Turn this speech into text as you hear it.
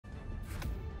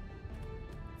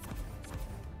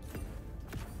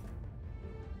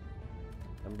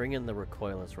I'm bringing the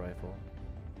recoilless rifle.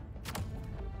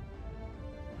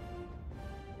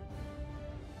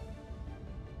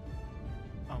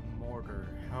 A mortar.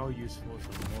 How useful is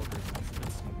a mortar?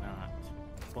 It's not.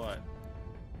 But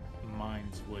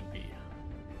mines would be.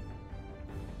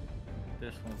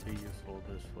 This won't be useful.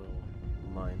 This will.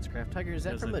 Minecraft Tiger, is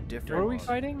that from a different... What are we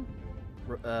fighting?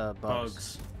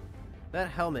 Bugs. That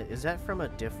helmet, is that from a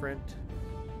different...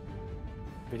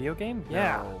 Video game?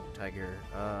 Yeah. No, Tiger.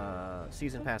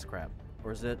 Season pass crap.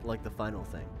 Or is it like the final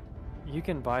thing? You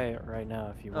can buy it right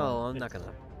now if you want. Oh, I'm not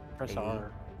gonna... Press pay.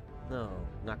 R. No,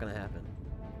 not gonna happen.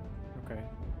 Okay.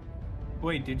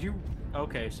 Wait, did you?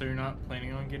 Okay, so you're not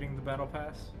planning on getting the battle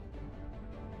pass?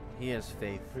 He has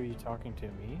faith. Who are you talking to?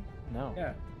 Me? No.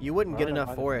 Yeah. You wouldn't Why get would I enough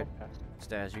buy the for it, battle pass?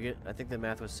 Stas. You get... I think the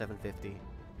math was 750.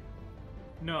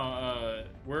 No,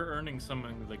 we're earning some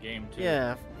in the game too.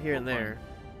 Yeah, here and there.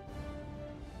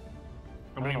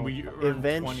 I mean, Oh, we earned 20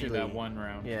 eventually. that one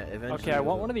round. Yeah, eventually. Okay, I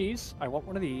want one of these. I want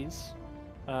one of these.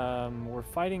 We're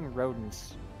fighting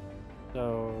rodents.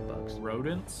 So... Bugs.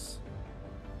 Rodents?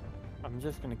 I'm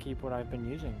just gonna keep what I've been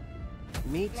using.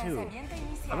 Me too.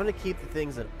 I'm gonna keep the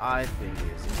things that I've been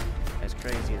using. As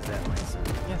crazy as that might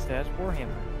sound. Yes, that's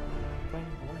Warhammer. Playing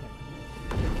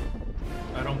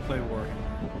Warhammer. I don't play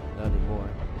Warhammer. Not anymore.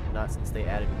 Not since they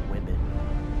added women.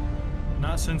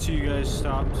 Not since you guys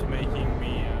stopped making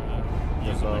me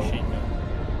use a bow. machine gun.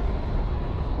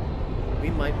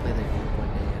 We might play that game one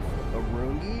day. If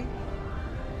Arungi?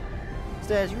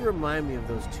 Stas, you remind me of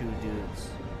those two dudes.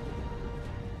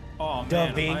 Oh Da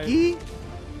man, Vinci?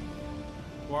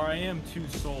 where I am two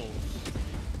souls.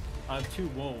 I have two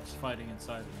wolves fighting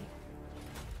inside of me.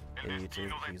 And you too,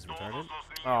 he's retarded.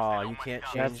 Oh, you can't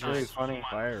change That's really this funny.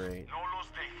 fire rate.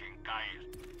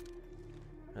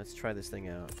 Let's try this thing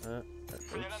out.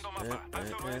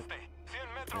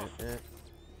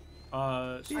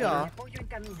 Yeah.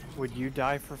 Would you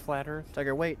die for Flat Earth?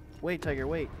 Tiger, wait. Wait, Tiger,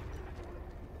 wait.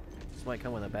 This might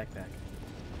come with a backpack.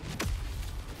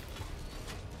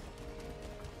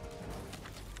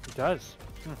 It does.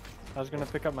 I was gonna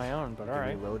pick up my own, but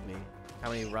alright. Reload me. How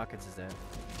many rockets is that?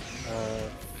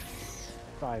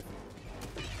 5.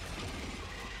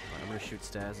 I'm gonna shoot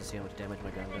Stas to see how much damage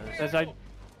my gun does. As I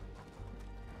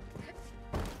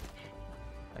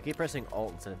keep pressing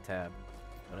Alt instead of Tab.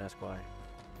 Don't ask why.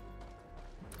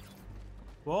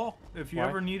 Well, if you Why?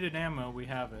 ever needed ammo, we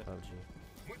have it. PUBG.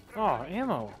 Oh,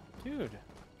 ammo, dude.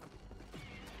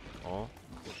 Oh.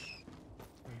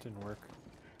 That didn't work.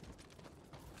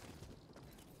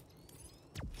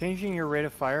 Changing your rate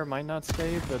of fire might not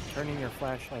save, but turning your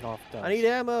flashlight off does. I need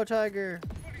ammo, Tiger.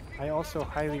 I also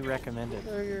highly recommend it.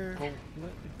 Tiger. Well,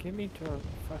 get me to a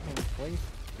fucking place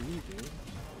to be, dude.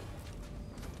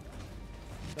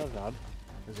 That was odd.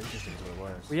 It was interesting as what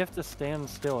it was. We have to stand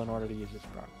still in order to use this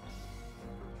rock.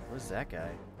 What is that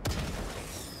guy?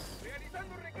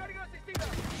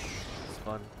 It's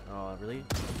fun. Oh, really?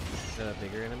 Is that a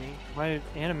bigger enemy? My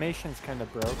animation's kind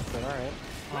of broke, but alright.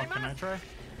 Oh, can I try?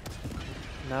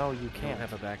 No, you I don't can't.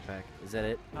 have a backpack. Is that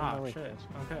it? Ah, wait. shit.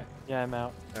 Okay. Yeah, I'm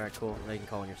out. Alright, cool. Now you can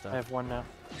call in your stuff. I have one now.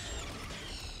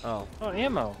 Oh, Oh,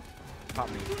 ammo! pop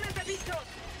me.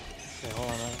 Okay, hold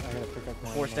on. I gotta pick up my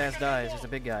Before ammo. Stas dies, there's a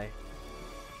big guy.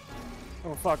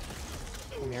 Oh, fuck.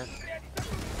 Come here.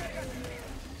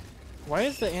 Why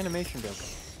is the animation broken?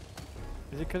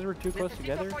 Is it because we're too close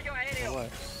together? Or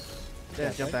what?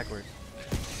 Stas, jump backwards.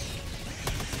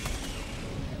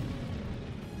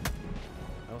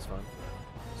 That was fun.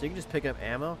 So you can just pick up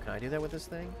ammo? Can I do that with this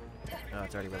thing? Oh,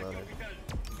 it's already reloaded.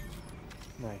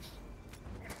 Nice.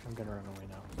 I'm gonna run away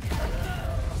now.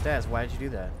 Stas, why did you do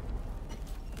that?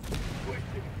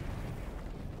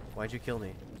 Why'd you kill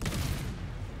me?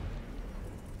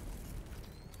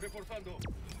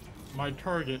 My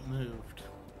target moved.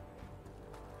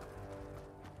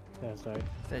 That's died.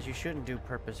 Stas, you shouldn't do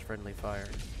purpose-friendly fire.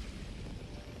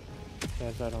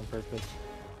 That's died on purpose.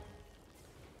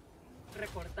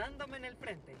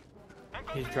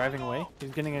 He's driving away.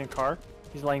 He's getting in a car.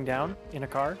 He's laying down in a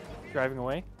car, driving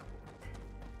away.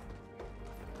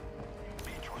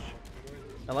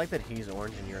 I like that he's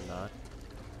orange and you're not.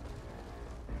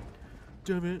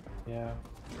 Damn it. Yeah.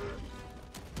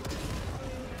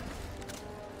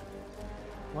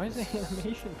 Why is the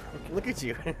animation broken? Look at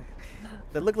you.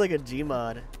 That looked like a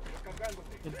Gmod.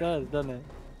 It does, doesn't it?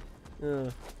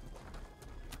 Ugh.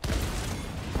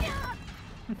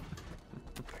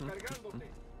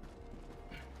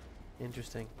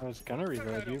 Interesting. I was gonna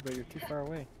reload you, but you're too far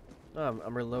away. Oh,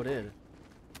 I'm reloaded.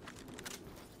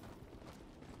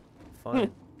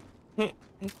 Fun.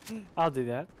 I'll do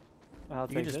that. I'll You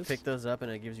take can just this. pick those up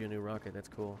and it gives you a new rocket. That's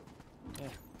cool. Yeah.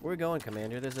 Where are we going,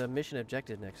 Commander? There's a mission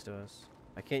objective next to us.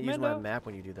 I can't use my map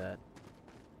when you do that.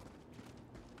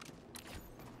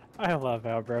 I love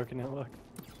how broken it looks.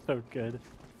 So good.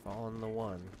 Fall on the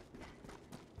one.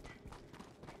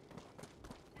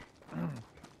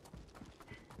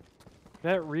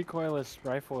 That recoilless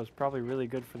rifle is probably really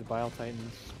good for the Bile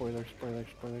Titans. Spoiler, spoiler,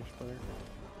 spoiler, spoiler.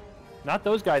 Not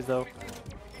those guys, though.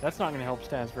 That's not going to help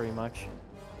stats very much.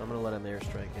 I'm going to let him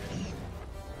airstrike it.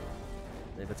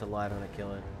 If it's alive, I'm going to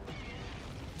kill it.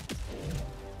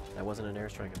 That wasn't an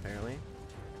airstrike, apparently.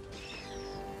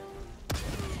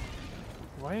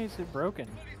 Why is it broken?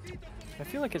 I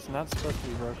feel like it's not supposed to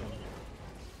be broken.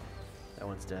 That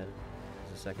one's dead.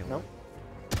 There's a second Nope. one.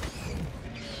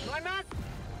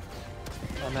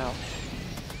 I'm out.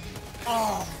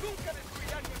 Oh!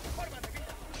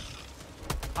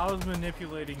 I was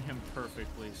manipulating him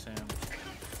perfectly, Sam.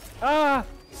 Ah!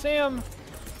 Sam!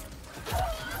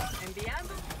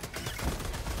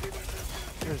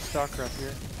 There's a stalker up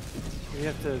here. We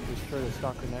have to destroy the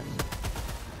stalker next.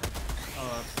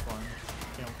 Oh, that's fun.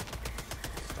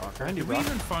 Stalker? Randy Did we Rock.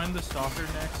 even find the stalker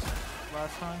next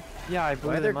last time? Yeah, I blew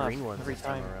Why are there them up green ones every this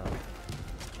time time. around?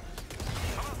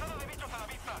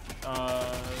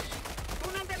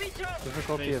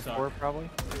 Difficulty They of suck. 4, probably.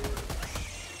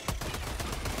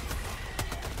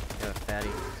 Got a fatty.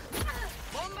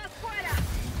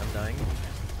 I'm dying.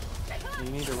 You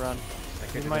need to run. My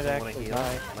You character might doesn't want to actually heal.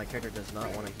 die. My character does not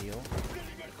want to heal.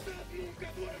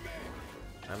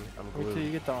 I'm Wait till you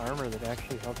glued. get the armor that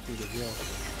actually helps you to heal.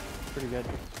 Pretty good.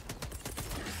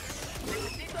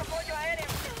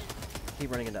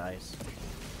 Keep running into ice.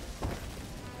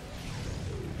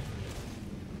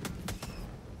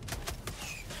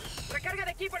 I'm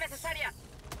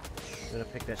gonna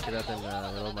pick that shit up and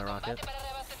reload my rocket.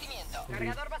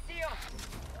 Indeed.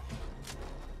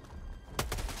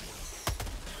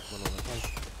 One of them. Like,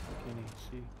 can't even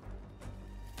see.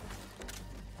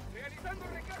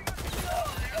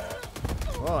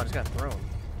 Whoa, I just got thrown.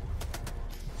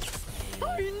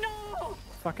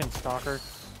 Fucking stalker.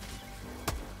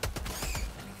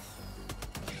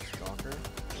 Stalker?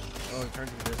 Oh, it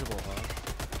turns invisible, huh?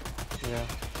 Yeah.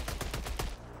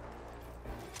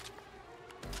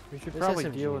 We should This probably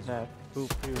SMG deal is with that.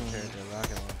 Poop soon. compared to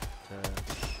rocket launch.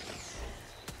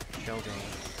 Shell gun.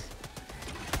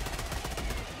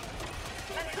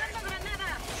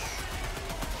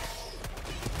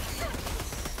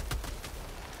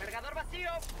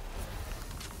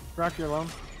 Rock, you're alone.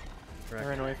 Correct. I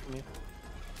ran away from you.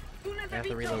 I have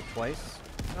to reload twice.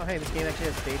 Oh hey, this game actually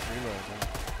has staged reloads. I'm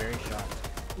very shocked.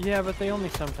 Yeah, but they only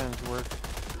sometimes work.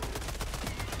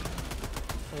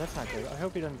 Oh, that's not good. I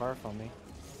hope he doesn't barf on me.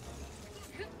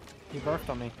 He barfed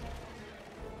on me.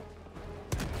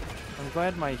 I'm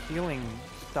glad my healing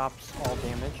stops all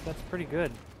damage. That's pretty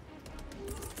good.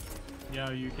 Yeah,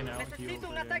 you can out heal.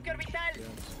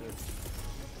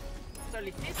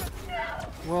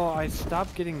 Well, I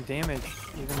stopped getting damage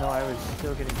even though I was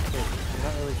still getting hit. I'm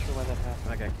not really sure why that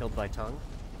happened. I got killed by tongue.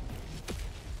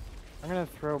 I'm gonna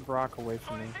throw Brock away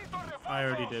from me. I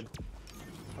already did.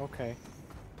 Okay.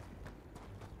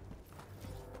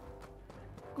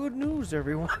 Good news,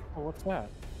 everyone. Well, what's that?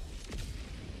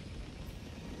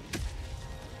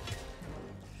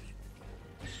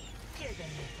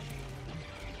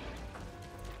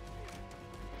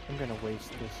 I'm gonna waste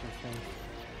this, I think.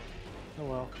 Oh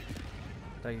well.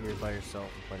 I thought you were by yourself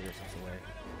and putting yourself away.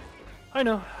 I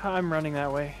know, I'm running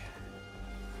that way.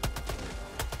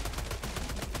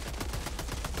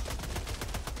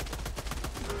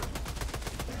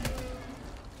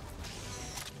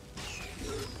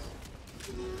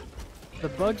 The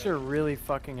bugs are really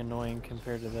fucking annoying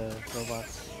compared to the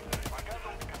robots.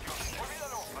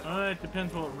 It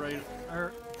depends what rate.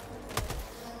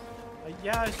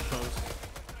 Yeah, I suppose.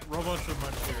 Robots are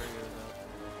much scarier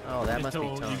though. Oh, that must be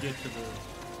Until tongue. you get to the.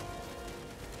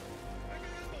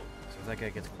 So if that guy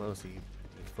gets close, he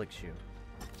flicks you.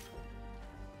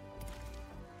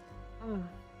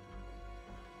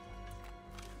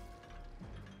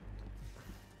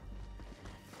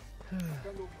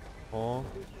 Oh.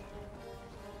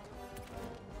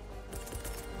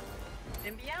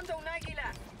 Enviando un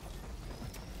águila.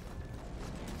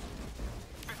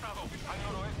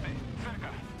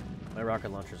 My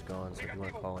rocket launcher's gone, so if you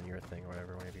want to call on your thing or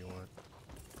whatever, whenever you want.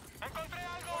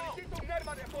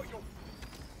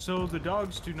 So the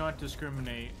dogs do not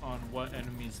discriminate on what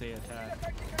enemies they attack.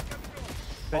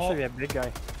 Especially that big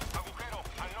guy.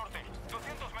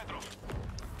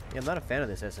 Yeah, I'm not a fan of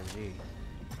this SMG.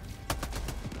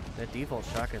 That default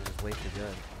shotgun is way too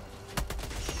good.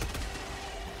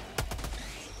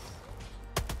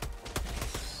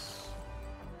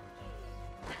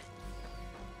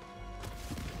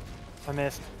 I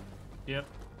missed. Yep.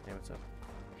 Hey, what's up?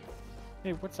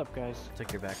 Hey, what's up, guys?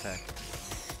 Took your backpack.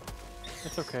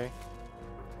 It's okay.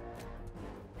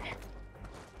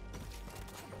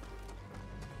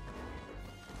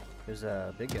 There's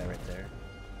a big guy right there.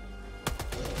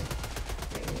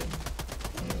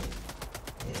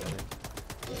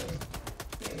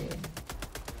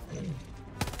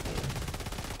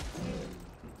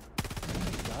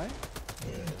 Die?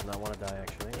 Does not want to die,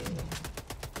 actually.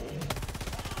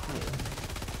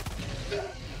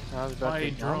 I was about My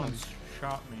to drown him. drones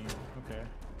shot me. Okay.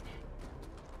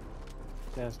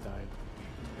 Daz died.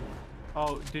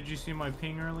 Oh, did you see my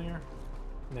ping earlier?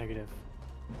 Negative.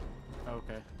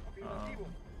 Okay.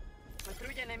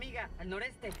 Patrulla enemiga al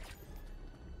noreste.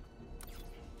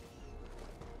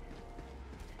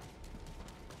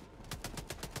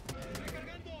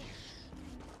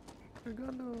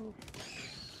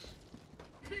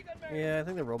 Yeah, I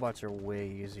think the robots are way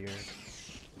easier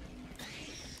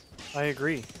I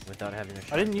agree. without having a I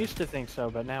didn't shotgun. used to think so,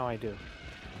 but now I do.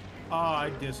 Oh,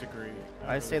 I disagree.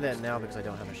 I say really that now disagree. because I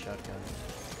don't have a shotgun.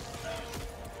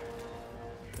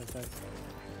 That's right.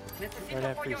 Necesito Right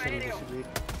after you apoyo said you aéreo. disagreed.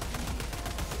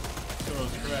 So I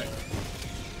was correct.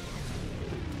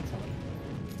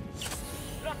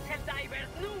 Los Helldivers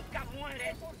nunca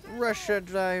mueren. Russia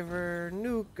driver,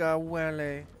 nuka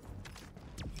wele.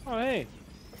 Oh, hey.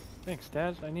 Thanks,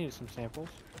 Daz. I needed some samples.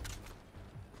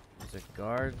 There's a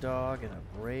guard dog and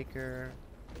a breaker.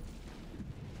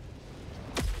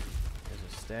 There's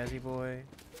a Stazzy boy.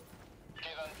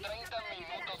 Quedan 30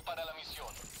 minutos para la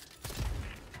misión.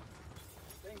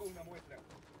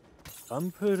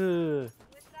 Sampuru.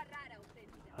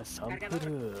 A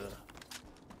sampuru.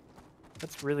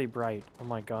 That's really bright. Oh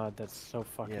my god, that's so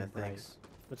fucking Yeah, bright. thanks.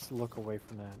 Let's look away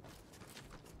from that.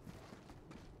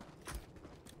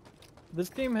 This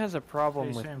game has a problem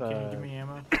Hey with Sam, can you give me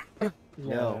ammo? yeah,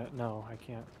 No. no, I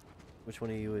can't. Which one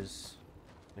of you is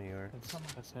New York?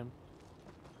 That's him.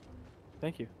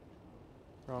 Thank you.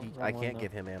 Wrong I one, can't though.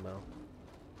 give him ammo.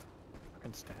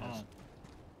 Fucking Staz. Oh.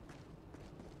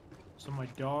 So my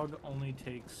dog only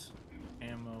takes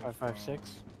ammo.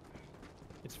 556.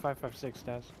 It's 556,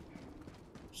 Daz.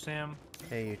 Sam,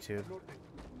 Hey, YouTube.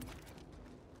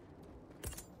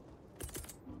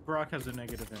 Brock has a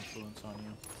negative influence on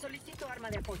you. Solicito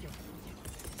arma de apoyo.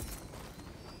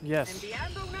 Yes.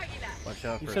 Enviando un águila. Watch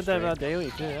out You for a said that stray. about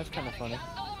Daily too. That's kind of funny.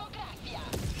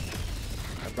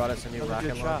 I brought us a new That was a rocket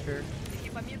good shot. launcher.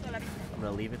 Equipamiento a la vista. I'm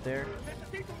gonna leave it there.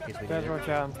 Necesito un in case we Daz, need it. watch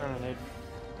out! I'm throwing a nade.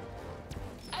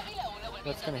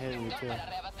 That's gonna hit you too.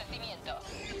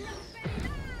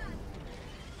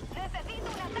 Necesito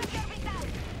un ataque orbital.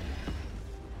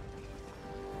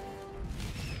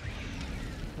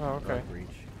 Oh, okay. Rogue breach.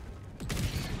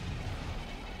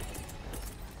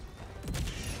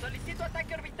 Solicito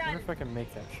ataque I orbital. wonder if I can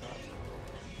make that shot.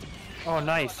 Oh,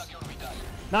 nice!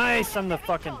 Nice! I'm the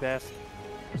fucking best.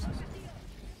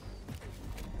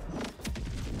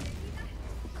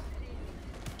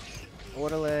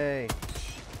 Orderly.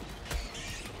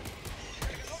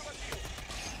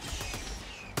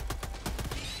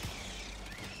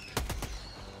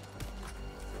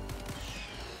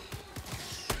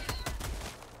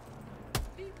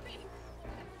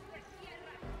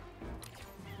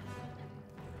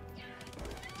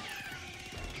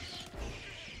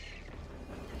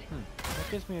 That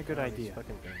gives me a good Oh, these idea.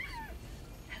 fucking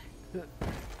things.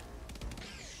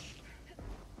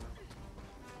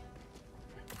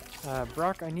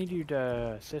 Brock, I need you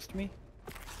to assist me.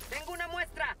 Tengo una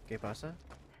muestra. ¿Qué pasa?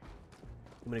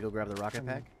 You gonna go grab the rocket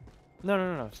pack? No,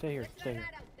 no, no, no. Stay here. Stay here.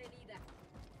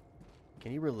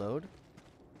 Can you reload?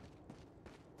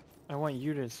 I want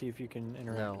you to see if you can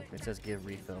interact. No, it says give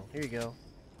refill. Here you go.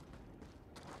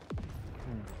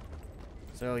 Hmm.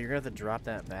 So you're gonna have to drop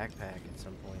that backpack at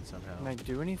some point somehow. Can I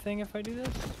do anything if I do this?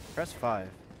 Press 5.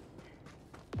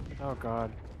 Oh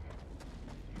god.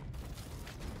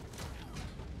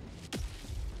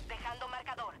 Dejando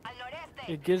marcador al noreste.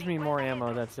 It gives me more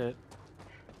ammo, that's it.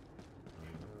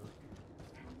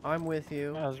 I'm with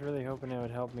you. I was really hoping it would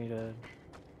help me to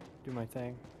do my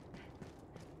thing.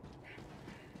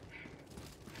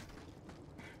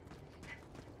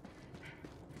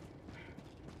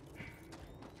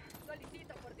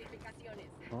 Solicito fortificaciones.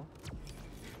 Well,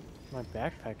 my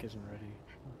backpack isn't ready.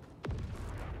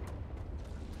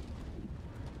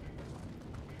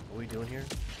 What are we doing here?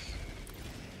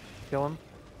 Kill him.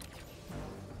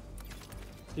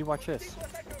 See, watch this.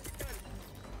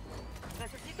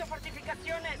 Necesito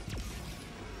fortificaciones.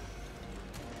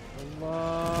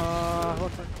 Allah.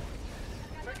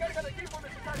 Recarga de equipo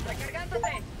necesario.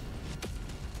 Recargándote.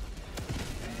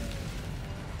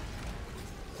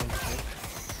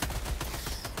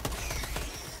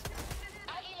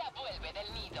 Águila vuelve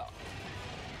del nido.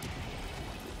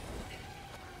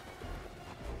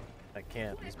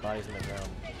 can't. His body's in the ground.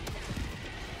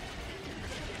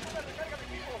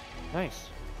 Nice.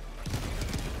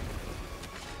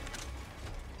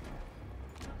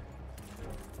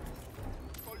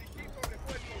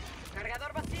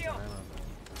 Cargador vacío.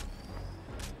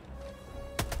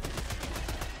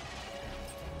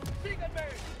 Síganme.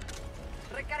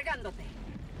 Recargándote.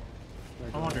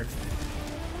 I wonder.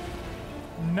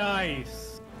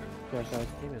 Nice. Yes, This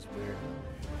game is weird.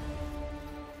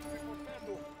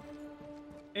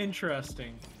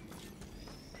 Interesting.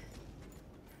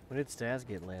 When did Staz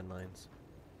get landmines?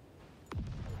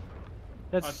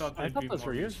 That's, I thought they'd be those more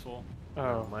were yours. useful.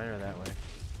 Oh, Mine are that way.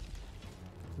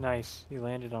 nice. You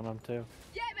landed on them too.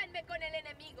 Llévenme con el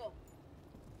enemigo.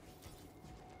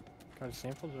 Got a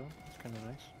sample though. That's kind of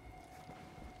nice.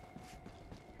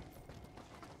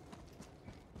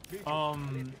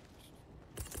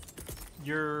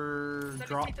 Your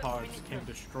drop pods can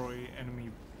destroy enemy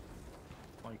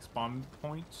like spawn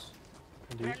points,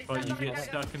 Indeed. but you get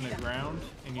stuck in the ground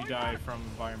and you die from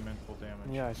environmental damage.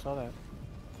 Yeah, I saw that.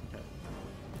 Okay.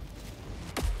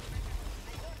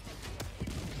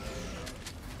 There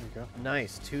you go.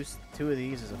 Nice. Two of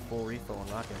these is a full refill on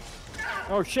rockets.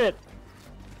 Oh shit!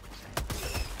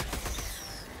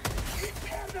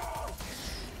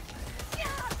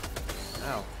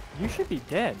 Ow. You should be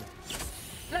dead.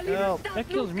 Help. That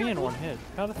kills me in one hit.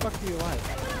 How the fuck are you alive?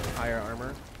 Higher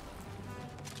armor.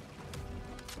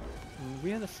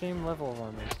 We have the same level of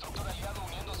armor.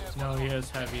 No, he has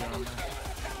heavy armor.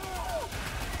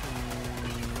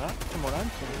 Not from what I'm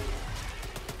seeing.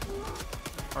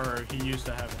 Or he used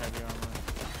to have heavy armor.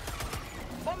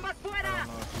 Bombas I fuera. don't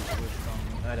know if he switched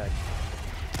on. I died.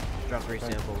 Drop 3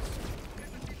 samples.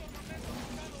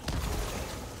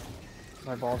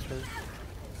 My balls hurt.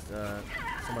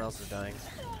 Someone else is dying.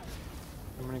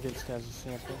 I'm gonna get Staz a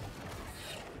sample.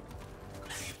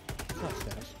 It's not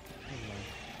Staz. Never mind.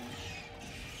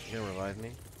 You gonna revive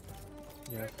me?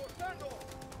 Yeah.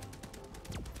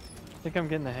 I think I'm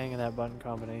getting the hang of that button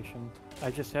combination.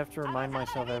 I just have to remind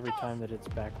myself every time that it's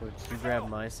backwards. You grab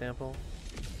my sample?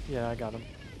 Yeah, I got him.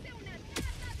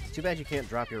 It's too bad you can't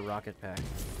drop your rocket pack.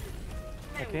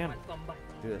 I can.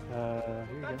 Do it. Here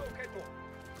you go.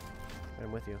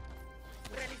 I'm with you.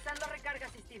 Realizando recarga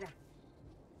asistida.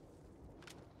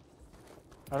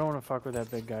 I don't want to fuck with that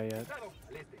big guy yet.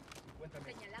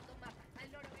 Señalando mapa. Al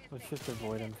noroeste. Let's just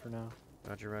avoid him for now.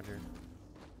 Roger, roger.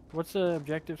 What's the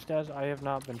objective, Staz? I have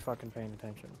not been fucking paying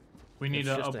attention. We need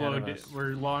It's to just ahead of upload. us.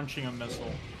 We're launching a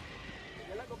missile.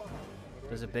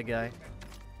 There's a big guy.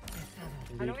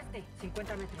 Al Indeed. oeste. 50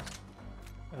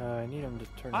 metros. I need him to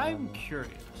turn I'm around.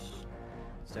 curious.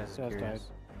 Staz is Staz died. curious.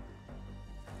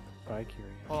 By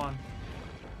curious. Hold on.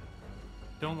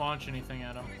 Don't launch anything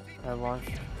at him. I launched.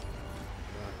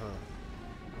 Uh-huh.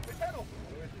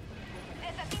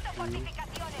 Necesito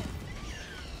fortificaciones.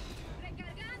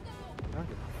 Recargando. I don't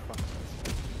give a fuck.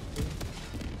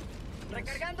 Can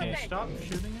you Recargándote. stop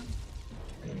shooting him?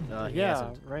 He Yeah,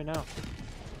 hasn't. right now.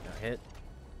 Got hit.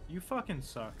 You fucking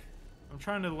suck. I'm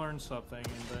trying to learn something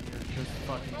and then you're just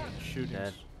fucking shooting.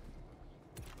 Dead.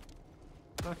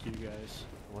 Fuck you guys.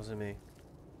 It wasn't me.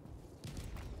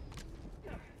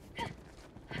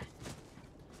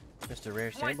 Just a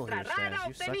rare sample here, Staz.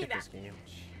 You suck at this game.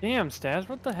 Damn, Staz,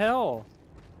 what the hell?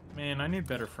 Man, I need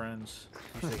better friends.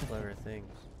 You say clever things.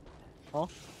 Huh?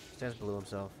 Staz blew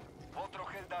himself. Otro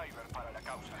Helldiver para la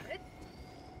causa.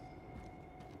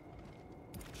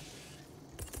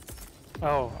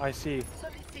 Oh, I see.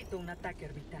 Solicito un ataque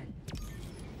orbital.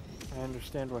 I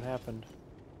understand what happened.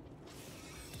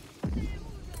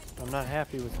 I'm not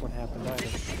happy with what happened either.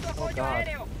 Necesito Oh apoyo god.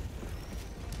 aéreo.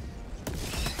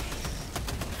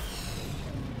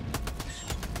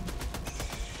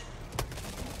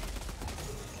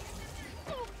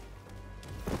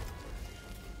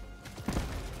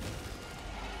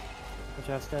 Watch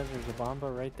out, Staz, there's a bomba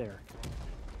right there.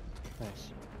 Nice.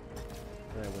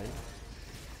 Did I win?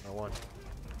 I won.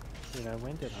 Did I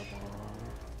win? Did I win?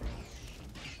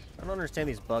 I don't understand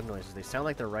these bug noises. They sound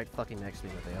like they're right fucking next to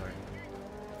me, but they aren't.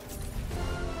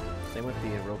 Same with the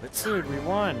robots. Dude, we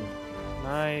won!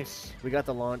 Nice. We got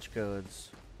the launch codes.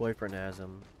 Boyfriend has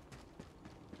them.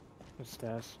 It's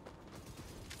Staz.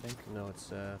 I think. No,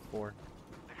 it's 4.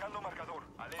 Dejando marcador.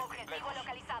 Al este, Objetivo lejos.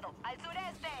 localizado. Al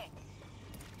sureste.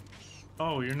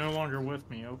 Oh, you're no longer with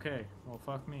me. Okay. Well,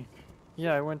 fuck me.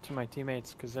 Yeah, I went to my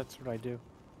teammates because that's what I do.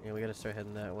 Yeah, we gotta start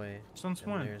heading that way. Since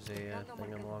And when? there's a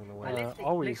thing along the way.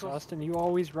 Always, Austin, you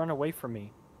always run away from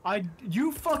me.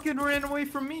 You fucking ran away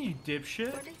from me, you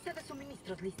dipshit. Lista de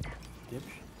suministros lista. Dipsh.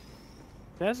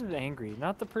 Staz is angry.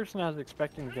 Not the person I was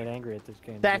expecting to get angry at this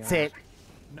game. to be That's it!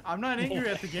 honest. I'm not angry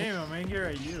at the game. I'm angry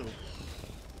at you.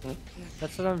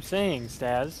 That's what I'm saying,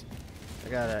 Staz. I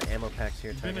got ammo packs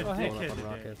here. You've been Tiger, a blowing dickhead up on today.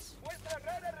 rockets.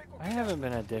 I haven't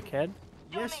been a dickhead.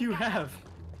 Yes, you have.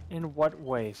 In what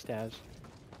way, Staz?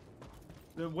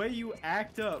 The way you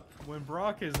act up when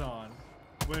Brock is on,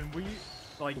 when we,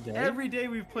 like, Today? every day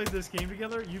we've played this game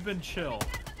together, you've been chill.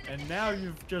 And now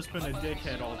you've just been a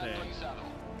dickhead all day.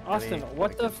 Austin, mean,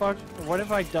 what the fuck? What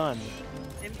have I done?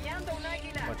 Enviando un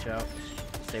águila. Watch out.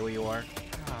 Stay where you are.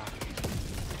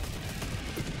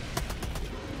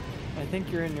 I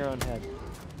think you're in your own head.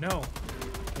 No,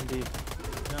 Indeed.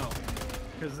 no.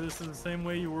 Because this is the same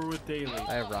way you were with Daily.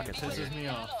 I have rockets. It pisses Tiger. me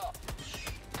off.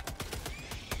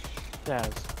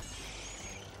 Staz.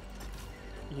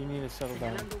 You need to settle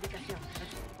down. Señalando ubicación.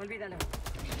 Olvídalo.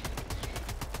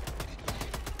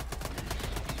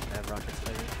 I have rockets.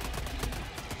 Tiger.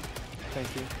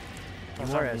 Thank you. You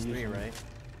I'm are not S3, using them. right?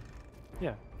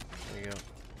 Yeah. There you go.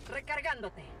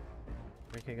 Recargándote.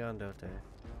 Rikigandote.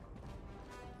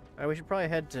 Alright, we should probably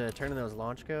head to turn in those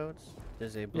launch codes.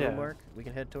 There's a blue Yeah. mark we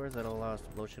can head towards that'll allow us to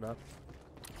blow shit up.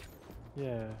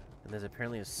 Yeah. And there's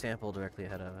apparently a sample directly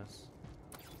ahead of us.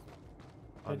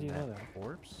 How On do you know that?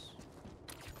 corpse?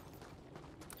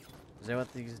 Is that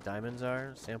what these diamonds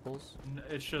are? Samples?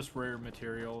 It's just rare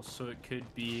material, so it could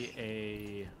be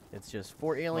a It's just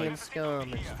for alien Like-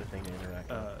 scum. It's just a thing to interact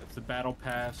with. it's the battle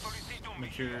pass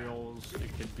materials.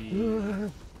 It could be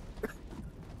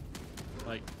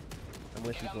like I'm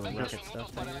with you for the rocket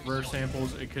stuff. Tiger. rare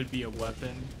samples. It could be a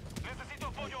weapon.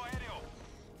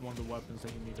 One of the weapons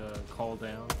that you need to call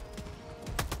down.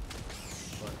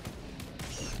 But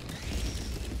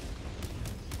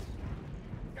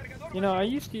You know, I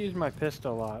used to use my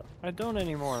pistol a lot. I don't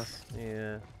anymore.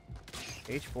 Yeah.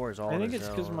 H4 is all I think there's it's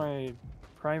because now. my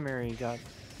primary got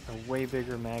a way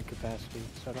bigger mag capacity,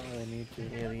 so I don't really need to.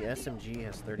 Yeah, the SMG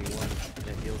has 31.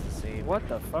 It feels the same. What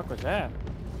the fuck was that?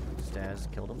 Staz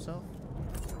killed himself?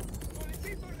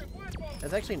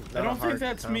 That's actually not I a don't think hard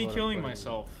that's me combo to killing put in.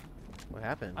 myself. What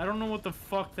happened? I don't know what the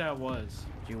fuck that was.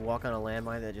 Did you walk on a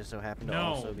landmine that just so happened to No.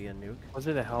 also be a nuke? Was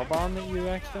it a hell bomb that you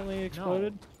accidentally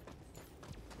exploded?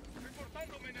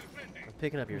 I'm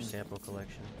picking up your sample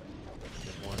collection.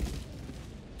 Just one.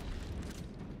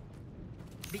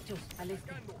 Bichos, al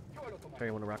este. Sorry,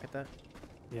 you want to rocket that?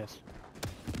 Yes.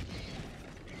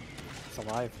 It's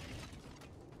alive.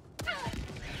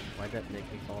 Why'd that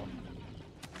make me fall?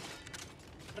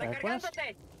 Northwest? Recargándote.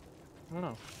 I don't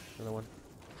know. Another one.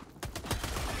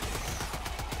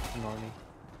 Ignore me.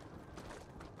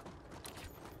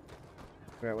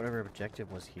 Alright, whatever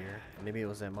objective was here. Maybe it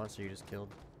was that monster you just killed.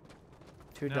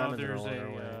 Two No, diamonds are there's all on our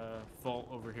way. a vault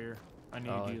over here. I need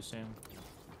Oh, you, Sam.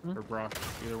 Hmm? Or Brock.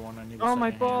 Either one. I need to Oh set my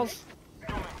hand. balls!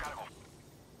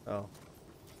 Oh.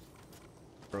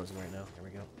 Frozen right now. Here we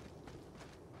go.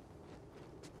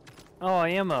 Oh,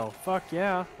 ammo. Fuck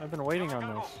yeah. I've been waiting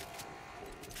on this.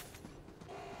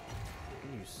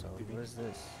 You son. What is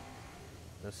this?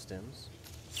 Those stems?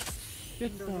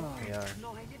 Good dog. They are.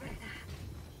 No hay libertad.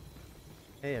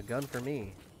 Hey, a gun for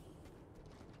me.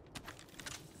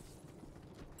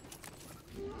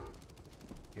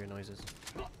 Hear noises.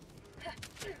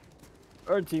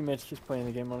 Our teammate's just playing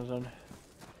the game on his own.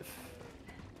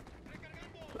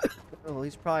 Oh, well,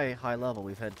 he's probably high level.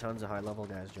 We've had tons of high level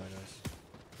guys join us.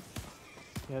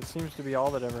 Yeah, it seems to be all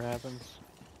that ever happens.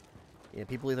 Yeah,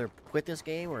 people either quit this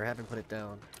game or haven't put it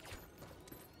down.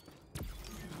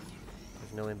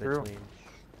 There's no in True. between.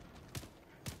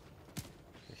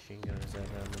 Machine gun, is that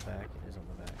on the back? It is on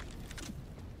the back.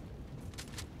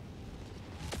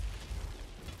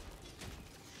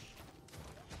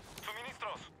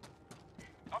 Suministros.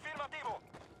 Afirmativo.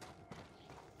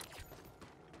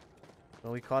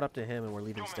 Well, we caught up to him and we're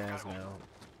leaving Staz now.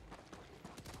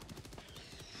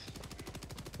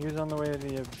 He was on the way to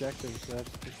the objective, so that's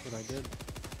just what I did.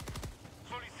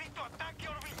 Solicito ataque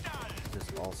orbital. Is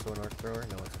this also an arc thrower?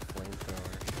 No, it's a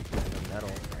flamethrower. And a metal.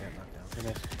 I got knocked down. I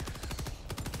missed.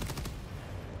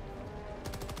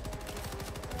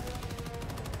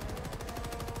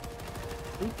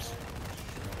 Oops.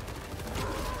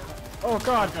 Oh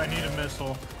god! I need a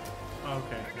missile.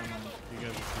 Okay, never mind. You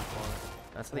guys are too far.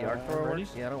 That's how the Uh, arc thrower ready?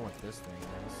 works? Yeah, I don't want this thing.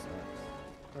 That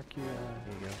sucks. Fuck you. Here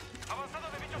you go. Avanzada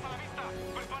de bichos a la vista.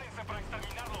 Prepárense para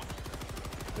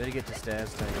exterminarlos. Way to get to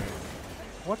Staz, Tiger.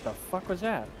 What the fuck was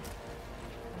that?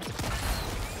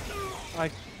 I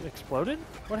exploded?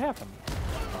 What happened?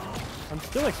 I'm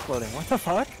still exploding. What the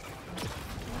fuck?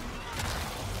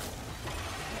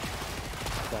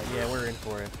 Yeah, we're in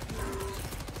for it.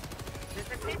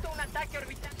 Necesito un ataque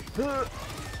orbital.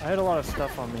 I had a lot of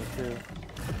stuff on me too.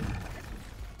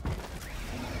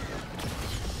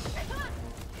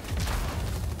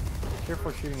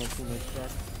 Careful shooting at teammates, Jack.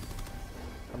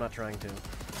 I'm not trying to.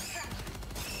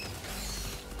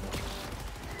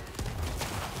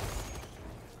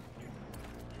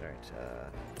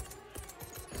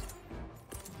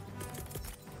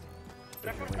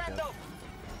 Alright, wake up.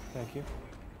 Thank you.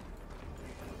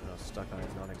 I was stuck on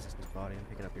his non-existent body and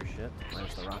picking up your shit.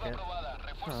 Minus the rocket.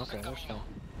 Oh, okay, that's fine.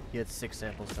 You had 6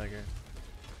 samples, Tiger.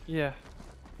 Yeah,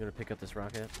 You wanna pick up this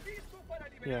rocket?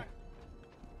 yeah.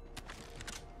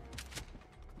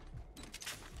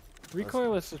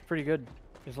 Recoilless is pretty good,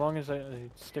 as long as I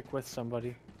stick with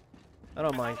somebody. I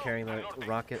don't mind carrying the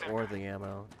rocket or the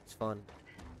ammo. It's fun.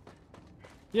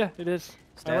 Yeah, it is.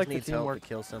 I Stas like the needs help to teamwork.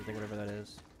 kill something, whatever that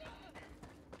is.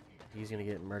 He's gonna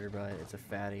get murdered by it. It's a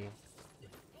fatty.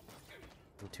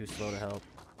 I'm too slow to help.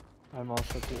 I'm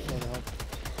also too slow to help.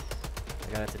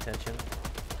 I got its attention.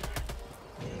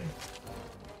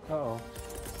 Uh-oh.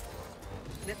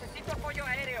 Necesito apoyo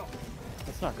aéreo.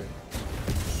 That's not good.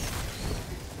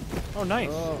 Oh, nice!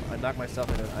 Oh, I knocked myself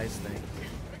into an ice thing.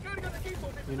 Recarga de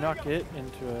equipo. You knocked it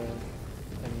into a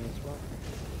thingy as well.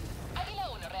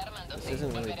 This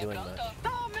isn't really doing much.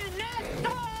 ¡Tomen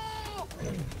esto!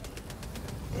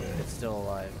 It's still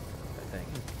alive, I think.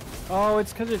 Oh,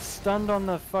 it's because it's stunned on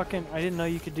the fucking... I didn't know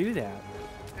you could do that.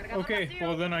 Okay,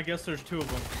 well then I guess there's 2 of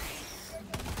them.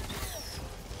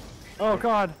 Oh,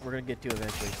 God! We're gonna get to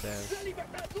eventually, Stas.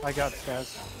 I got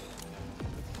Stas.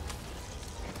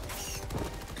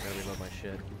 Gotta reload my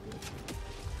shit.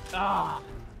 Ah!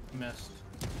 Missed.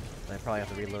 And I probably have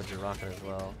to reload your rocket as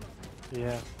well.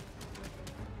 Yeah.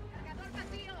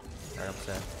 Alright, I'm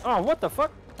set. Oh, what the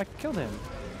fuck? I killed him.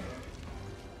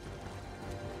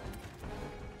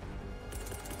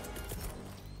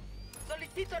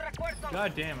 Solicito refuerzos.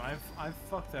 God damn, I've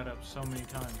fucked that up so many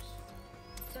times.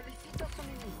 Solicito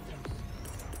suministros.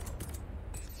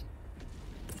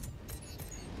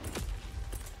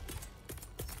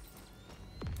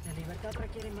 La libertad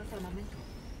requiere más armamento.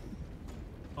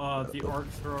 The arc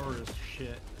thrower is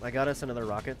shit. I got us another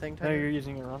rocket thing, No, you're Tiger.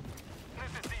 using it wrong.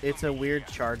 It's a weird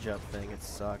charge up thing. It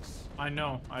sucks. I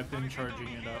know, I've been charging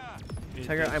it up. It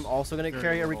Tiger, is I'm also gonna very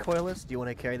carry a low. recoilless. Do you want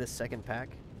to carry this second pack?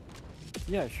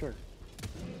 Yeah, sure.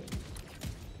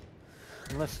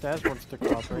 Unless Stas wants to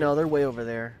cooperate. No, they're way over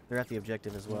there. They're at the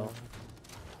objective as well.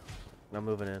 I'm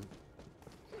moving in.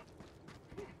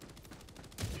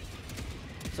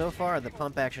 So far, the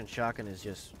pump action shotgun is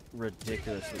just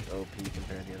ridiculously OP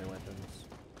compared to the other weapons.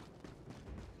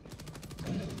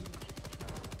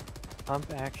 Pump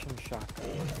action shotgun.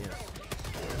 Yes.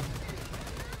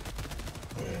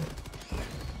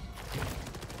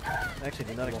 I actually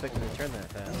did not expect them to turn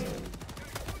that fast.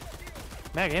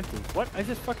 Mag empty. What? I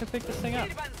just fucking picked this thing up.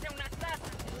 Sírvanse unas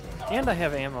tazas. And I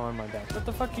have ammo on my back. What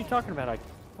the fuck are you talking about?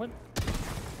 What?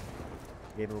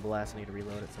 Gave him a blast. I need to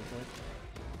reload at some point.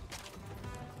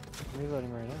 I'm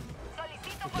reloading right now.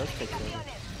 Solicito It does take care of it. modificaciones.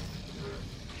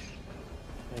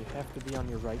 They have to be on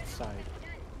your right side.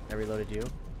 I reloaded you.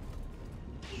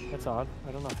 That's odd.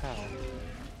 I don't know how.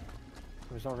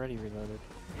 It was already reloaded.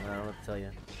 I don't know what to tell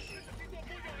you.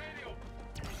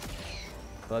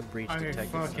 Bug breach I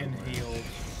detected. fucking somewhere. healed.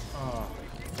 Oh.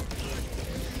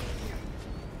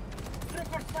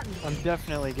 Reforzando. I'm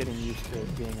definitely getting used to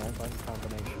it being a button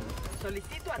combination.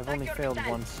 Solicito I've only ataque failed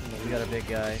orbital. once in We the got a big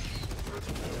guy.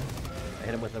 I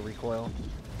hit him with a recoil.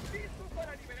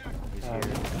 He's here.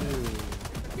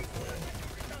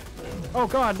 Oh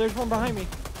god, there's one behind me.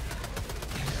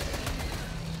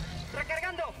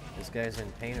 Recargando. This guy's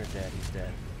in pain or dead? He's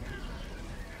dead.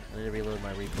 I need to reload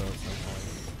my recoil at some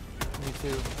point. Me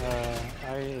too.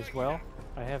 I as well.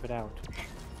 I have it out.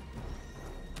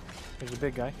 There's a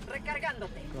big guy.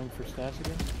 Recargándote. Going for Stas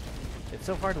again. It's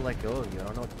so hard to let go of you. I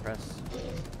don't know what to press.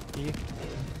 E.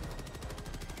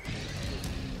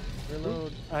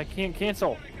 Reload. I can't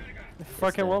cancel. It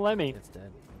fucking dead. won't let me. It's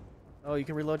dead. Oh, you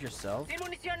can reload yourself? Sin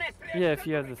municiones. Yeah, if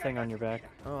you have the thing on your back.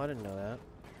 Oh, I didn't know that.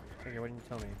 Okay, why didn't you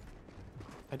tell me?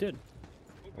 I did.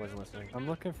 I wasn't listening. I'm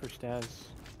looking for Stas.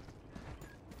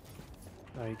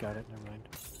 Oh, you got it. Never mind.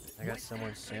 I got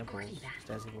someone's samples.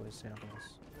 Stazzy Boy's samples.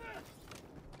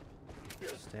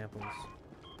 Samples.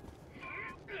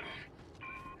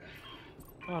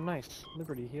 Oh, nice.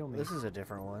 Liberty, heal me. This is a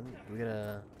different one. We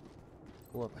gotta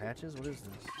pull up hatches? What is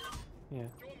this? Yeah.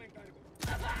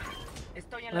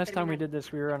 Estoy en la Last time we terminal. did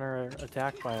this, we were under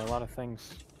attack by a lot of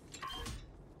things.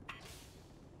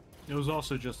 It was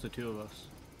also just the 2 of us.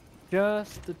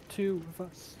 Just the 2 of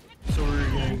us. So we were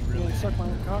getting really Suck my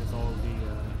own cock. with all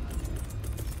the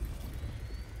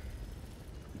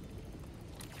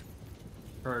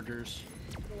chargers.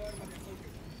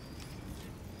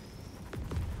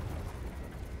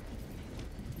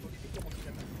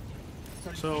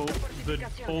 So the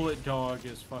bullet dog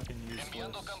is fucking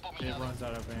useless. It runs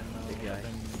out of ammo, Big guy.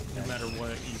 and no matter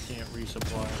what, you can't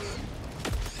resupply.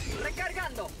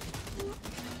 Recargando.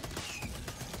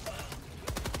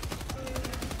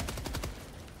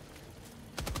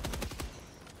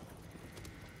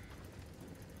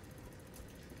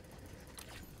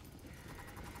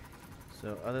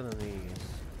 So other than these,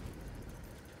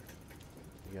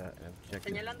 you got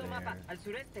objective Señalando mapa there. al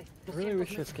sureste. I really 200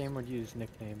 wish this metros. game would use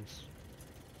nicknames.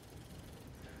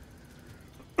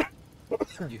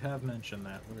 You have mentioned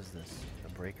that. What is this? A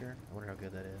breaker? I wonder how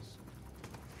good that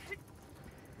is.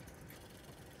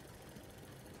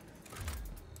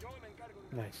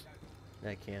 Nice.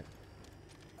 I can't.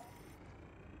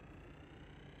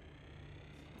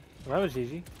 Well, that was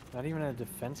easy. Not even a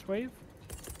defense wave?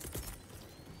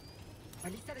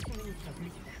 Balista de suministros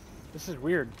lista. This is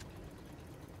weird.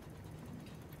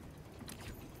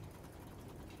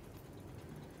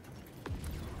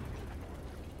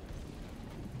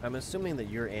 I'm assuming that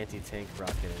your anti-tank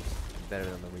rocket is better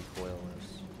than the recoil is.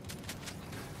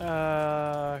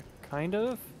 Kind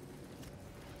of.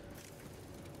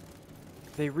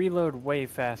 They reload way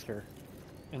faster.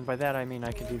 And by that I mean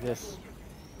I can do this.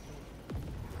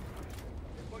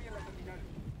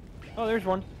 Oh, there's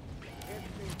one.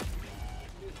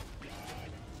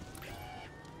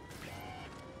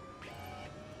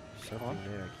 Something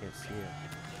there, I can't see it.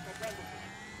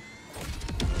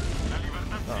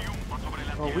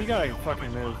 Oh, we gotta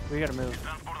fucking move. We gotta move.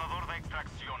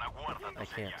 I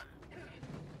can't.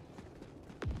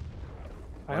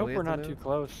 I Why do hope we we're have to not too move?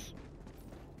 close.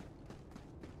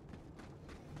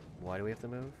 Why do we have to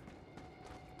move?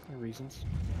 Reasons.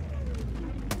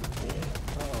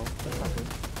 Uh-oh, that's not good.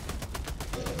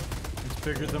 It's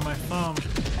bigger than my thumb. This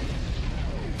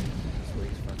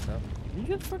leg's fucked up. Did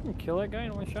you just fucking kill that guy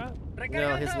in one shot?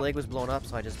 No, his leg was blown up,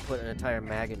 so I just put an entire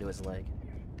mag into his leg.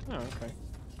 Oh, okay.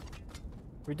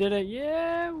 We did it,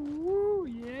 yeah, woo,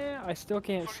 yeah. I still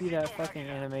can't see that fucking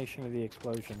animation of the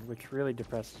explosion, which really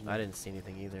depresses me. I didn't see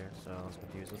anything either, so I was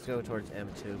confused. Let's go towards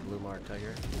M2, Blue Mark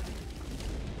Tiger.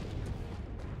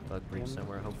 Bug breach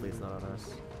somewhere, hopefully it's not on us.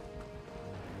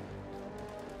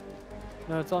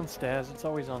 No, it's on Staz. It's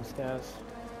always on Staz. I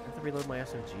have to reload my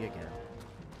SMG again.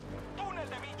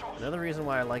 Another reason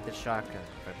why I like the shotgun.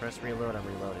 If I press reload, I'm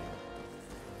reloading.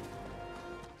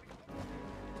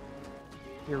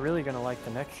 You're really gonna like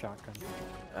the next shotgun.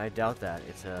 I doubt that.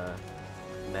 It's a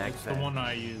mag It's the fed. one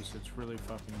I use. It's really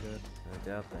fucking good. I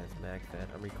doubt that. It's mag fed.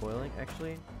 I'm recoiling,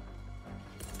 actually. I'm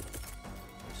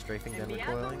strafing, then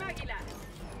Enviando recoiling. un águila.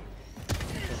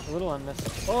 A little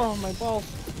unnecessary. Oh, my balls!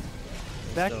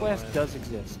 Backblast does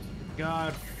exist.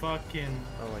 God fucking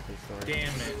I don't like this story.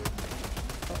 damn it.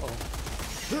 Uh-oh.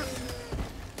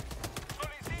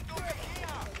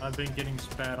 I've been getting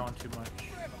spat on too much.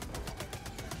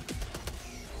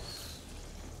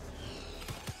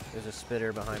 There's a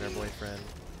spitter behind our boyfriend.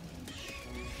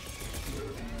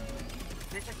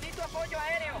 Necesito apoyo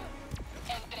aéreo.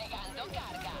 Entregando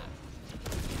carga.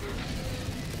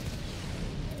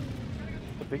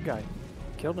 The big guy.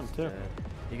 Killed him too. Dead.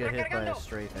 He got hit by a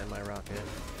strafe and my rocket.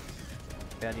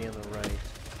 Baddie on the right.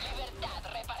 Libertad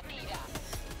repartida.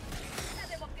 La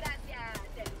democracia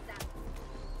del Estado.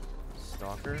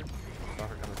 Stalker?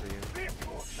 Stalker coming for you.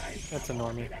 That's a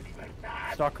normie.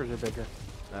 Stalkers are bigger.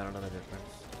 I don't know the difference.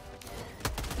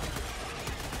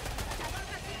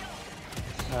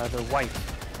 They're white.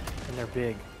 And they're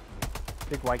big.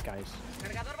 Big white guys.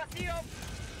 Cargador vacío.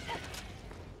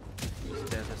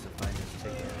 Staz has to find his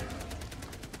ticket.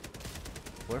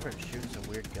 Boyfriend shooting some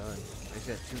weird gun. He's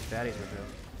got two baddies with him.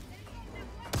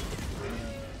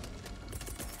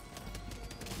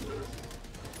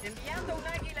 Enviando un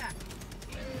águila.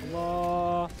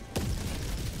 Allah.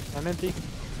 I'm empty.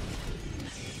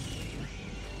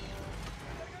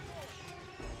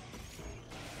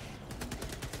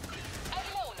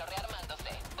 Águila 1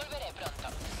 rearmándose. Volveré pronto.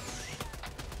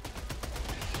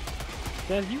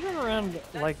 Dad, you run around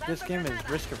like this game is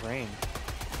Risk of Rain.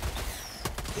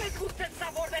 ¿Les gusta el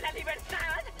sabor de la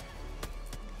libertad?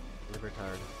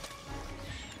 Libertard.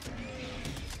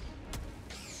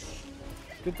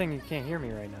 Good thing you can't hear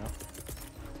me right now.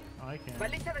 I can.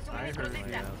 Balista de I suministros heard Oh, lista.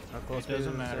 yeah. How close It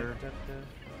doesn't is matter.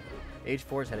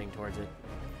 H4's heading towards it.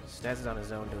 Staz is on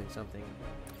his own doing something.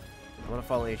 I want to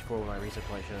follow H4 when my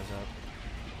resupply shows up.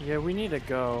 Yeah, we need to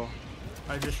go.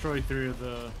 I destroyed 3 of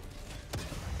the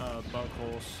bug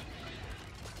holes.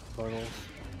 Buggles.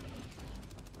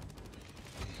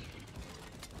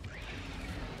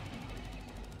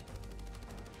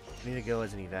 We need to go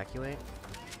as an evacuate.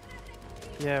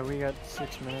 Yeah, we got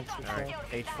 6 minutes or so. Alright,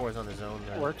 H4's on his own.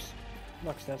 It works.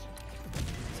 Lux does.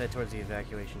 Let's head towards the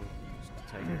evacuation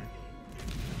Tiger.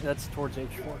 That's towards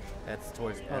H4. That's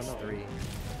towards Oh, no. S3.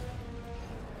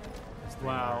 S3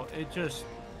 Wow, mark. it just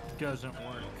doesn't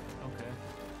work. Okay.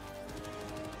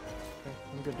 Okay,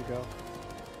 I'm good to go.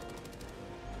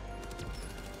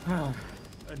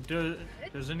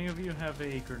 Does any of you have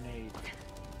a grenade? What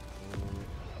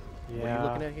are you Yeah.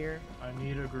 looking at here? I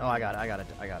need a grenade. Oh, I got it. I got it.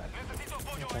 I got it.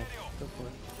 Okay, go for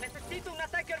it. Necesito un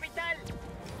ataque orbital.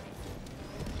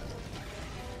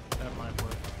 That might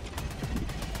work.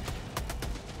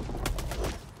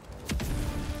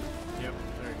 Yep,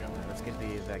 there you go. Let's get the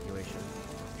evacuation.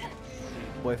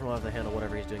 Boyfriend will have to handle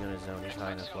whatever he's doing on his own. He's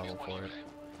high enough level for it.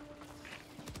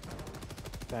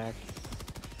 Back.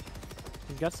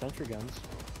 He's got sentry guns.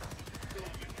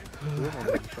 Two of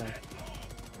them in fact.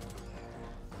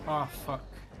 Oh, fuck.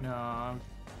 No, I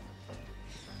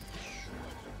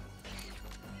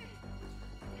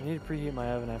need to preheat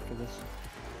my oven after this.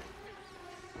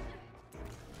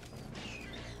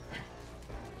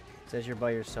 Says you're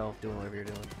by yourself doing whatever you're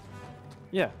doing.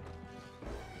 Yeah.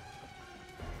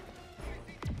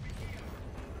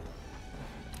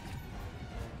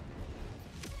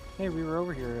 Hey, we were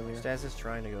over here earlier. Staz is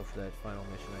trying to go for that final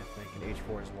mission, I think, and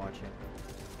H4 is watching.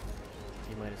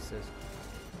 He might assist.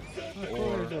 Oh, cool,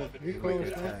 there's a recoilless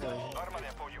attack. rifle. Arma de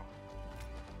apoyo.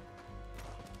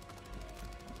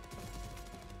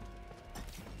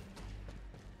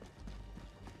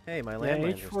 Hey, my Yeah,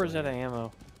 landmines H4 is are out still of here.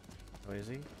 ammo. Oh, is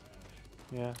he?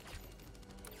 Yeah.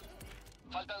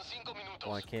 Faltan 5 minutos.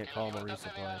 Well, I can't El call him a libertad se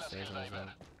ve resupply, a la stays on his Helldivers.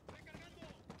 own.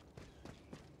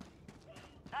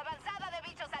 Avanzada de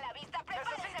bichos a la vista.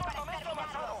 Prepárense para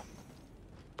exterminarlos.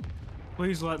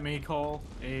 please let me call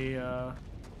a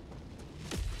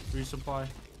resupply.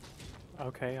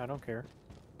 Okay, I don't care.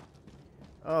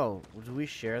 Oh, do we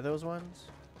share those ones?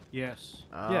 Yes.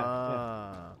 yeah.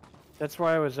 Ah. That's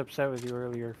why I was upset with you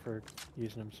earlier for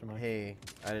using them so much. Hey,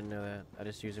 I didn't know that. I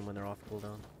just use them when they're off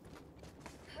cooldown.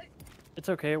 It's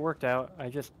okay, it worked out. I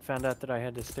just found out that I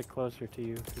had to stick closer to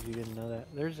you because you didn't know that.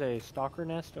 There's a stalker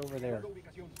nest over there.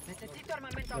 Necesito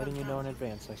armamento Letting you know in avanzado.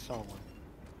 advance, I saw one.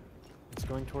 It's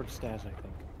going towards Staz, I think.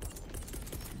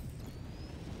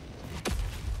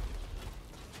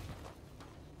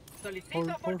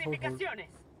 Solicito fortificaciones.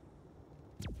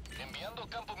 Enviando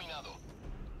campo minado.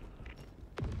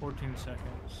 14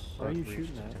 seconds. Why are you Breach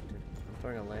shooting at? detected. I'm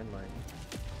throwing a landmine.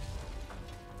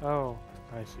 Oh,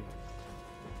 I see.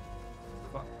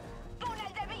 Fuck.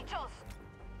 Túnel de bichos.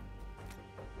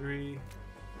 3,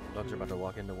 Bugs are about to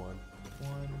walk into one.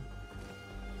 1.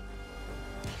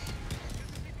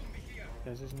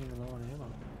 Staz isn't even low on ammo.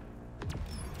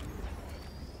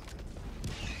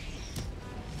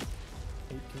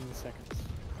 Seconds.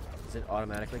 Does it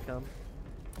automatically come?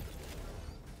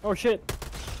 Oh shit!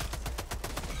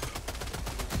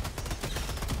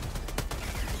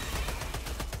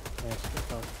 Nice, good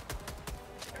talk.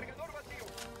 Cargador vacío.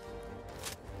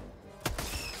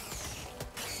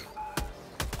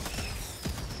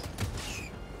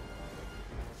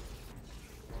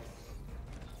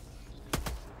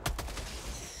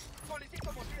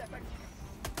 Solicito movida táctica.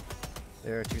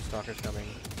 There are 2 stalkers coming.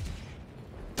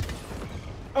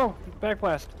 Oh!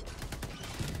 Backblast!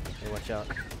 Hey, watch out.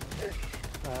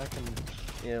 I can...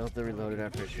 Yeah, I'll have to reload it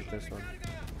after I shoot this one.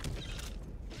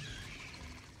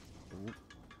 Oop.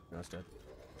 No, it's dead.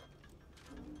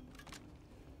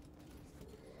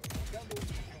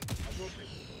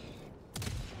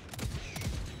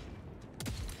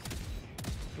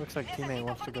 Looks like teammate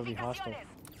wants to go be hostile.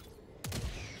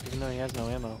 Even though he has no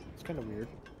ammo. It's kind of weird.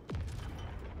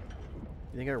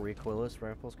 You think our recoilless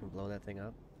rifles can blow that thing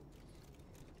up?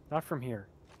 Not from here.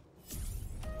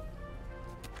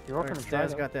 You're Alright, welcome to try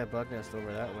Staz though. got that bug nest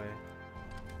over that way.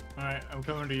 Alright, I'm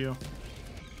coming to you.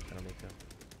 I don't make that.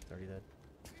 It's already dead.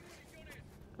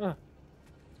 Huh.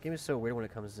 This game is so weird when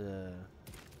it comes to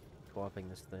co-oping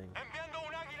this thing. Enviando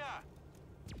un águila.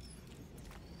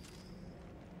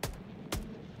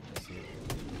 Let's see.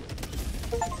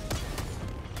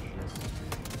 Yes.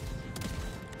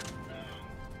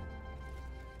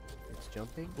 It's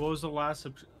jumping? What was the last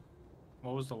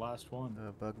one?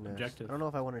 Bug nest. Objective. I don't know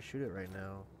if I want to shoot it right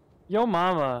now. Yo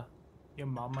mama! Your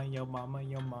mama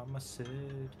said.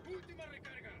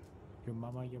 Your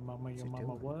mama, What's it mama,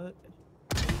 doing? what?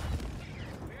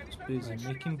 It's busy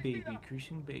making baby,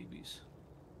 creasing babies.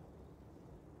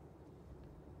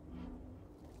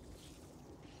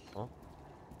 Oh.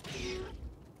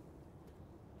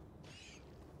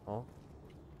 Oh.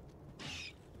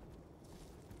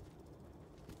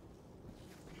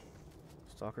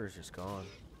 Stalker's just gone.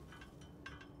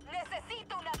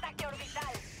 Necesito un ataque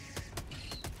orbital.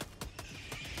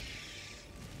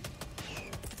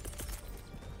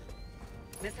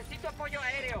 Necesito apoyo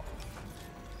aéreo.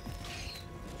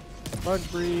 Bug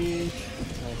breach.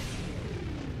 Nice.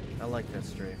 I like that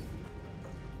strafe.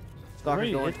 Stalker's Where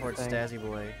you going hit towards thing? Stazzy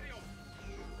Boy.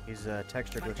 He's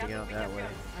texture glitching out that way.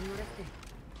 Al noreste.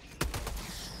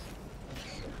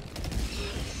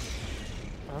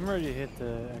 I'm ready to hit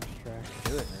the extract.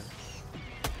 Do it, man.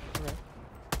 Okay.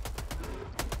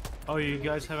 Oh, you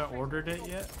guys haven't ordered it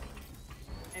yet?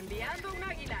 Enviando un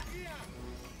águila.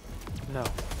 No.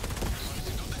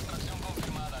 Solicitud de extracción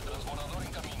confirmada. Transbordador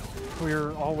en camino. We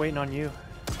were all waiting on you.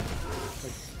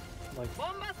 Like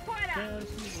Bombas fuera.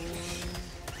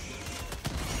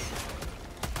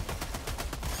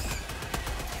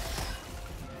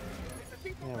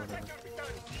 yeah, whatever.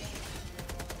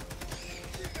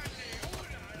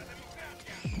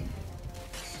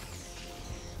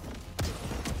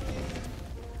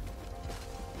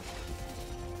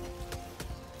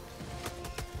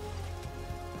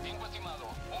 Tiempo estimado.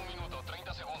 1 minuto,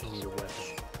 30 I segundos. need a weapon.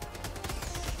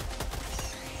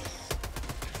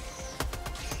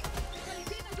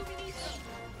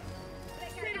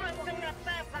 Sírvanse una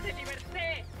taza de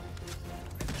liberté.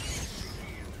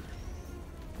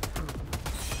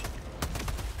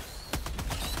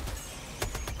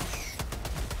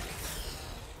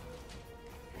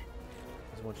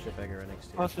 There's one shipbagger right next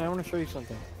to you. Austin, I want to show you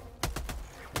something.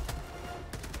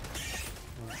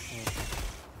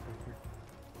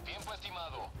 Tiempo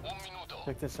estimado. 1 minuto.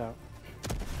 Check this out.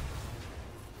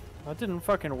 That didn't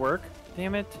fucking work.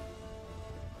 Damn it.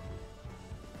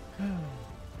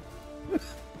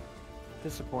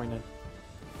 Disappointed.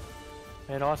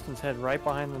 I had Austin's head right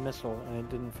behind the missile and it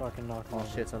didn't fucking knock him Oh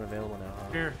off. shit's unavailable now,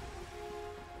 huh? Here.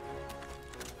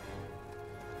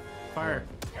 Fire.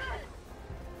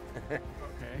 Okay.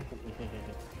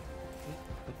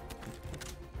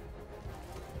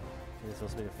 You're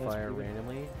supposed to be to That's fire pretty good.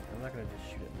 randomly? I'm not gonna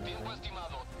just shoot at Tiempo nothing.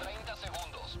 estimado. 30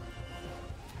 segundos.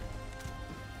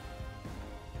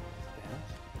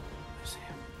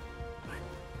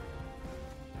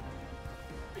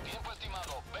 Tiempo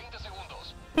estimado. 20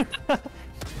 segundos.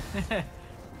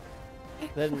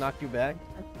 That didn't knock you back?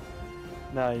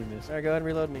 Nah, you missed. Alright, go ahead and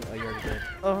reload me. Oh, you already did.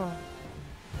 Oh,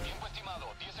 Tiempo estimado.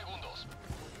 10 segundos.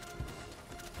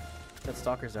 that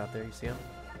stalker's out there. You see him?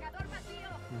 Cargador vacío.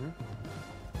 Mm-hmm.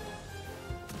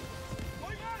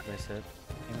 Nice hit.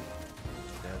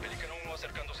 Dead. Pelicano 1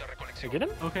 acercándose a You recolección. get him?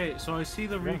 Okay, so I see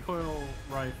the recoil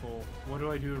rifle. What do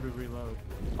I do to reload?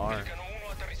 R. Pelicano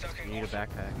 1 aterrizaje You en need a curso.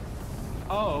 backpack.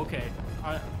 Oh, okay.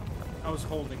 I was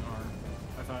holding R.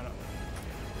 I thought.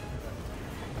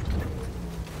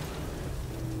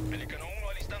 Pelicano 1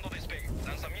 alistando despegue.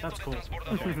 Lanzamiento That's de cool.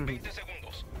 transbordador en 20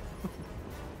 segundos.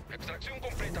 Extracción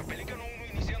completa. Pelicano 1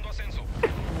 iniciando ascenso.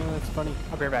 That's funny.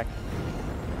 I'll be right back.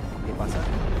 ¿Qué pasa?